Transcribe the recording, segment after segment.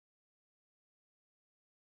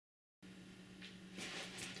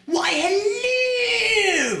Why,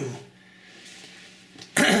 hello!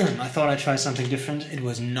 I thought I'd try something different. It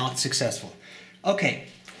was not successful. Okay,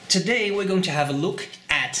 today we're going to have a look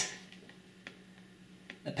at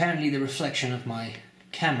apparently the reflection of my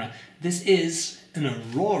camera. This is an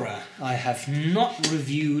Aurora. I have not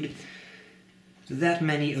reviewed that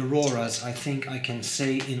many Auroras, I think I can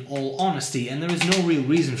say in all honesty, and there is no real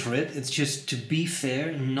reason for it. It's just, to be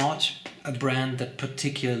fair, not a brand that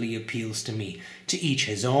particularly appeals to me. To each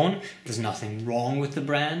his own. There's nothing wrong with the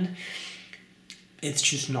brand. It's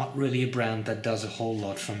just not really a brand that does a whole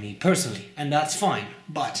lot for me personally, and that's fine.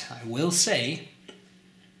 But I will say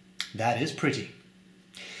that is pretty.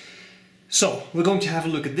 So we're going to have a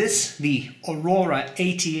look at this, the Aurora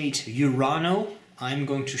 88 Urano. I'm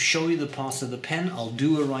going to show you the parts of the pen. I'll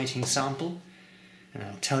do a writing sample, and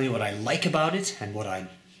I'll tell you what I like about it and what I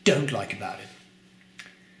don't like about it.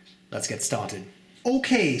 Let's get started.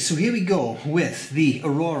 Okay, so here we go with the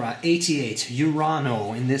Aurora 88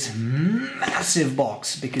 Urano in this massive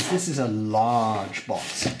box, because this is a large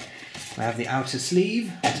box. I have the outer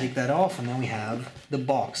sleeve, I'll take that off, and then we have the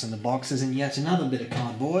box, and the box is in yet another bit of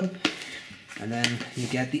cardboard. And then you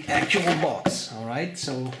get the actual box, alright?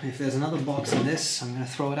 So if there's another box in this, I'm going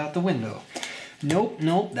to throw it out the window. Nope,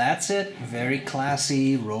 that's it. Very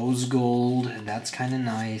classy, rose gold, that's kind of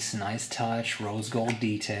nice, nice touch, rose gold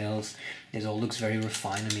details. It all looks very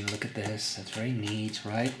refined. I mean, look at this, that's very neat,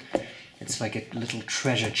 right? It's like a little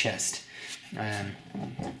treasure chest.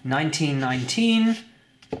 1919,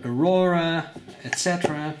 Aurora,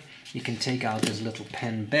 etc. You can take out this little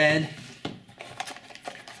pen bed.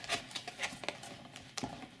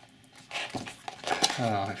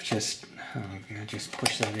 I just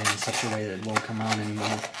pushed that in such a way that it won't come out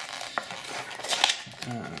anymore.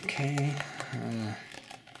 Okay.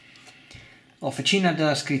 Officina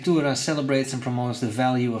da Scrittura celebrates and promotes the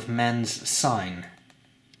value of man's sign.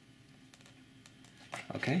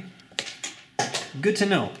 Okay. Good to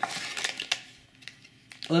know.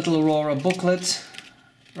 A little Aurora booklet,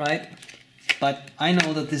 right? But I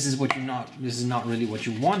know that this is what this is not really what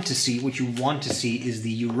you want to see. What you want to see is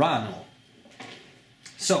the Urano.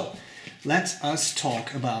 So, let us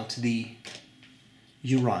talk about the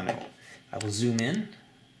Urano. I will zoom in.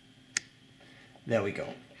 There we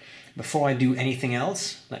go. Before I do anything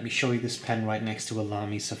else, let me show you this pen right next to a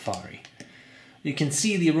Lamy Safari. You can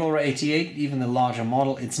see the Aurora 88, even the larger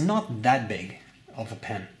model, it's not that big of a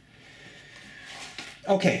pen.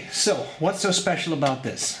 Okay, so what's so special about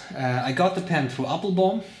this? I got the pen through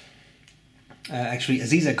Appelboom. Actually,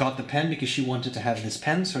 Aziza got the pen because she wanted to have this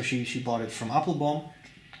pen, so she bought it from Appelboom.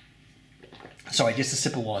 Sorry, just a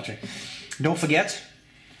sip of water. Don't forget,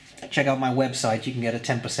 check out my website. You can get a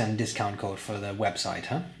 10% discount code for the website,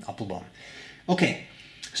 Appelboom. Okay,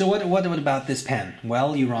 so what about this pen?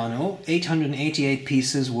 Well, Urano, 888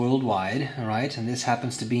 pieces worldwide, all right, and this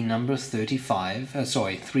happens to be number 35.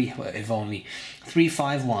 Sorry, if only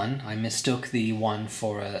 351. I mistook the one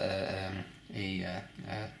for a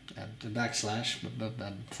backslash,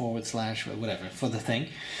 forward slash, whatever, for the thing.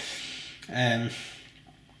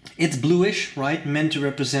 It's bluish, right? Meant to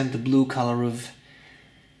represent the blue color of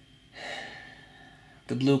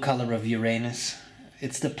Uranus.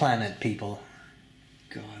 It's the planet, people.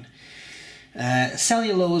 God.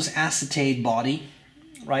 Cellulose acetate body,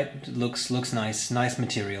 right? It looks nice, nice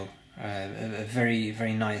material. A very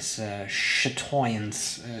nice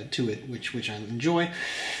chatoyance to it, which I enjoy.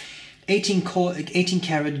 18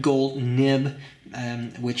 karat gold nib,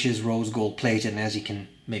 which is rose gold plated, and as you can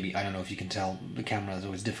maybe, I don't know if you can tell, the camera is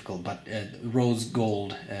always difficult, but rose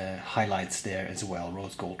gold highlights there as well,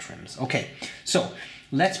 rose gold trims. Okay, so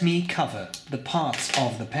let me cover the parts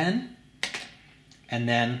of the pen, and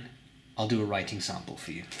then I'll do a writing sample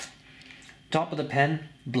for you. Top of the pen,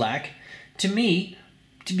 black. To me,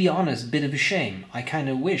 to be honest, bit of a shame. I kind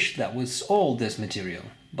of wish that was all this material,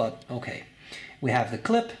 but okay. We have the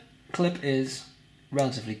clip. Clip is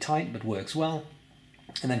relatively tight, but works well.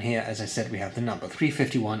 And then here, as I said, we have the number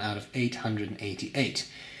 351 out of 888.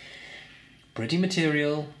 Pretty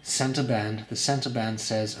material, center band. The center band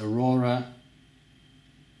says Aurora.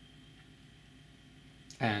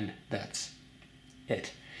 And that's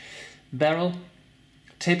it. Barrel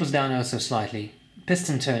tapers down ever so slightly.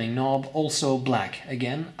 Piston turning knob, also black.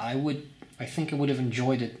 Again, I think I would have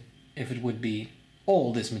enjoyed it if it would be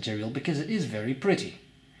all this material, because it is very pretty.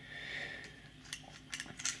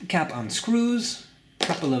 Cap unscrews.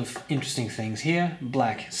 Couple of interesting things here.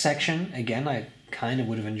 Black section. Again, I kind of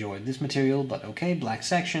would have enjoyed this material, but okay, black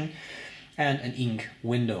section. And an ink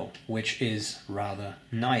window, which is rather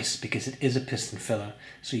nice because it is a piston filler,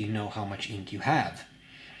 so you know how much ink you have.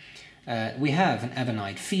 We have an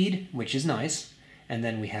ebonite feed, which is nice, and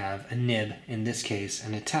then we have a nib, in this case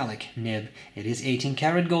an italic nib. It is 18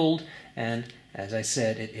 karat gold, and as I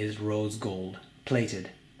said, it is rose gold plated,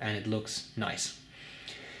 and it looks nice.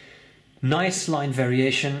 Nice line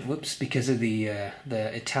variation, whoops, because of the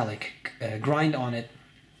italic grind on it,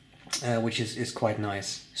 which is quite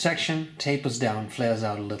nice. Section tapers down, flares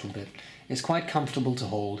out a little bit. It's quite comfortable to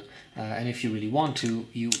hold, and if you really want to,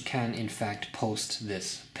 you can in fact post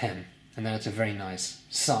this pen, and then it's a very nice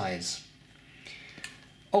size.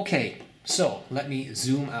 Okay, so let me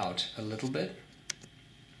zoom out a little bit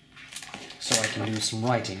so I can do some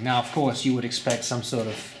writing. Now, of course, you would expect some sort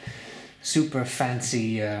of super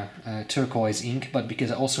fancy turquoise ink, but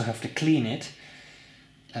because I also have to clean it,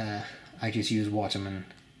 I just use Waterman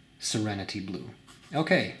Serenity Blue.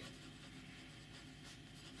 Okay,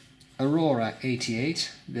 Aurora 88,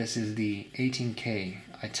 this is the 18K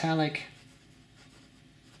italic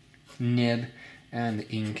nib, and the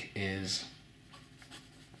ink is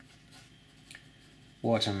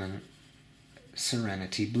Waterman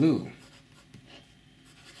Serenity Blue.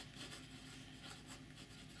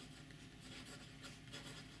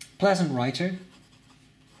 Pleasant writer.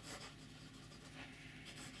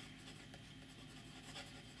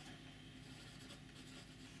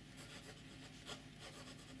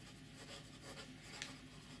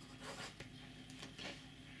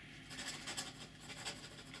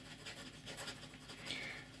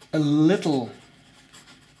 A little,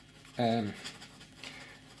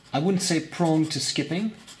 I wouldn't say prone to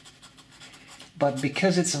skipping, but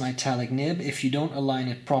because it's an italic nib, if you don't align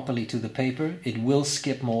it properly to the paper, it will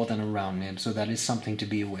skip more than a round nib, so that is something to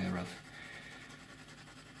be aware of.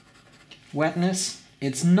 Wetness,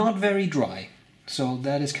 it's not very dry, so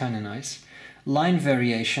that is kind of nice. Line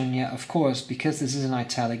variation, yeah, of course, because this is an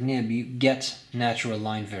italic nib, you get natural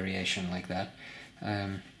line variation like that.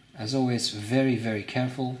 As always, very, very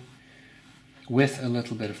careful. With a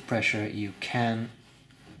little bit of pressure, you can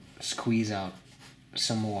squeeze out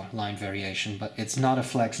some more line variation, but it's not a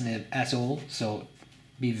flex nib at all, so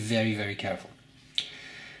be very, very careful.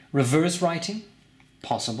 Reverse writing,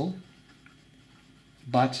 possible,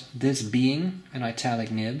 but this being an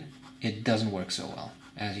italic nib, it doesn't work so well,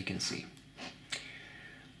 as you can see.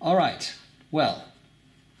 Alright, well,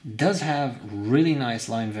 does have really nice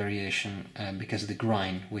line variation because of the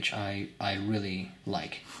grind, which I really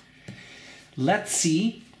like. Let's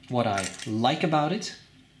see what I like about it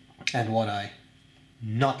and what I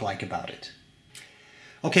not like about it.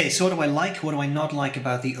 Okay, so what do I like, what do I not like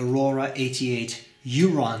about the Aurora 88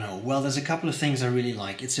 Urano? Well, there's a couple of things I really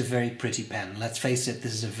like. It's a very pretty pen. Let's face it,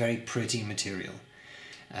 this is a very pretty material.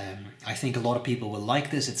 I think a lot of people will like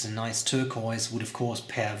this. It's a nice turquoise, would of course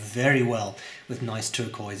pair very well with nice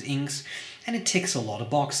turquoise inks, and it ticks a lot of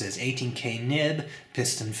boxes. 18K nib,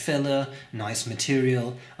 piston filler, nice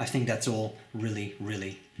material. I think that's all really,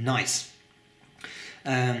 really nice.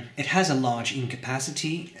 It has a large ink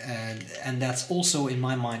capacity, and that's also in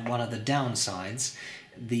my mind one of the downsides.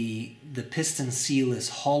 The piston seal is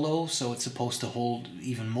hollow, so it's supposed to hold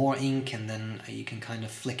even more ink, and then you can kind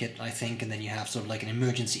of flick it, I think, and then you have sort of like an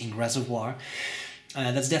emergency ink reservoir.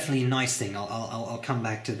 That's definitely a nice thing. I'll come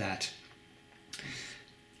back to that.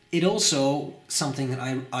 It also, something that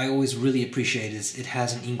I always really appreciate is it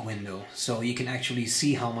has an ink window, so you can actually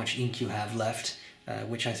see how much ink you have left,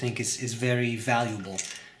 which I think is very valuable,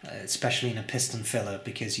 especially in a piston filler,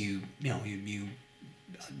 because you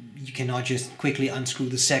cannot just quickly unscrew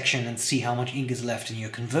the section and see how much ink is left in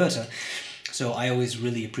your converter. So I always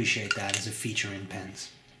really appreciate that as a feature in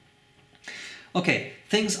pens. Okay,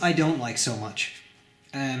 things I don't like so much.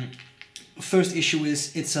 First issue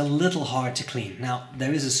is it's a little hard to clean. Now,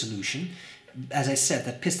 there is a solution. As I said,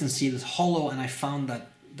 that piston seal is hollow, and I found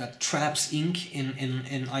that traps ink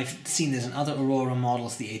in I've seen this in other Aurora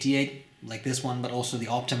models, the 88, like this one, but also the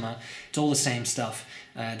Optima. It's all the same stuff.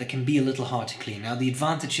 That can be a little hard to clean. Now, the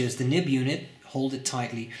advantage is the nib unit, hold it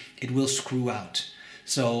tightly, it will screw out.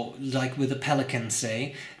 So, like with the Pelican,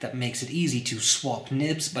 say, that makes it easy to swap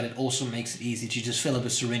nibs, but it also makes it easy to just fill up a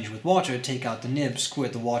syringe with water, take out the nib,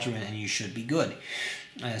 squirt the water in, and you should be good.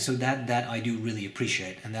 So that I do really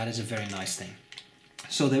appreciate, and that is a very nice thing.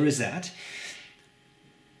 So there is that.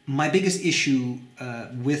 My biggest issue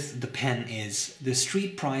with the pen is the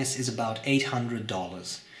street price is about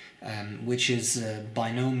 $800, which is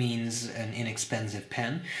by no means an inexpensive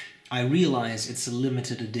pen. I realize it's a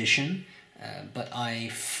limited edition, but I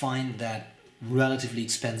find that relatively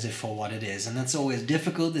expensive for what it is, and that's always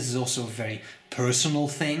difficult. This is also a very personal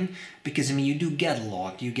thing, because I mean, you do get a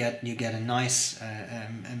lot. You get a nice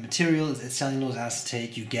material, it's cellulose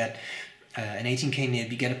acetate, you get an 18K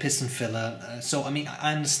nib, you get a piston filler. So I mean,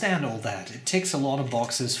 I understand all that. It ticks a lot of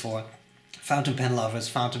boxes for fountain pen lovers,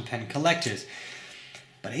 fountain pen collectors.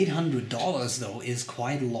 But $800 though is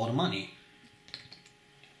quite a lot of money.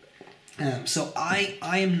 So I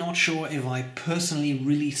am not sure if I personally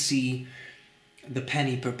really see the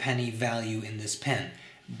penny per penny value in this pen.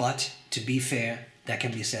 But to be fair, that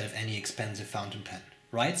can be said of any expensive fountain pen,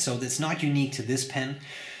 right? So that's not unique to this pen.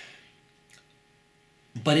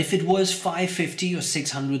 But if it was $550 or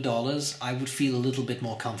 $600, I would feel a little bit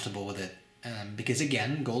more comfortable with it. Because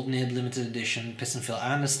again, gold nib, limited edition, piston filler,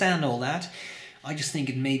 I understand all that. I just think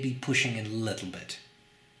it may be pushing it a little bit.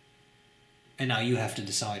 And now you have to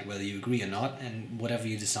decide whether you agree or not, and whatever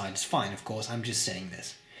you decide is fine, of course. I'm just saying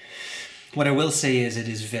this. What I will say is it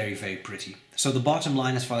is very, very pretty. So the bottom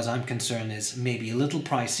line, as far as I'm concerned, is maybe a little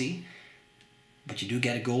pricey, but you do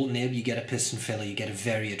get a gold nib, you get a piston filler, you get a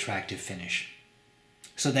very attractive finish.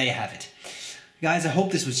 So there you have it. Guys, I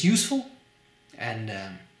hope this was useful, and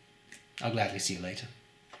I'll gladly see you later.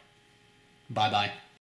 Bye-bye.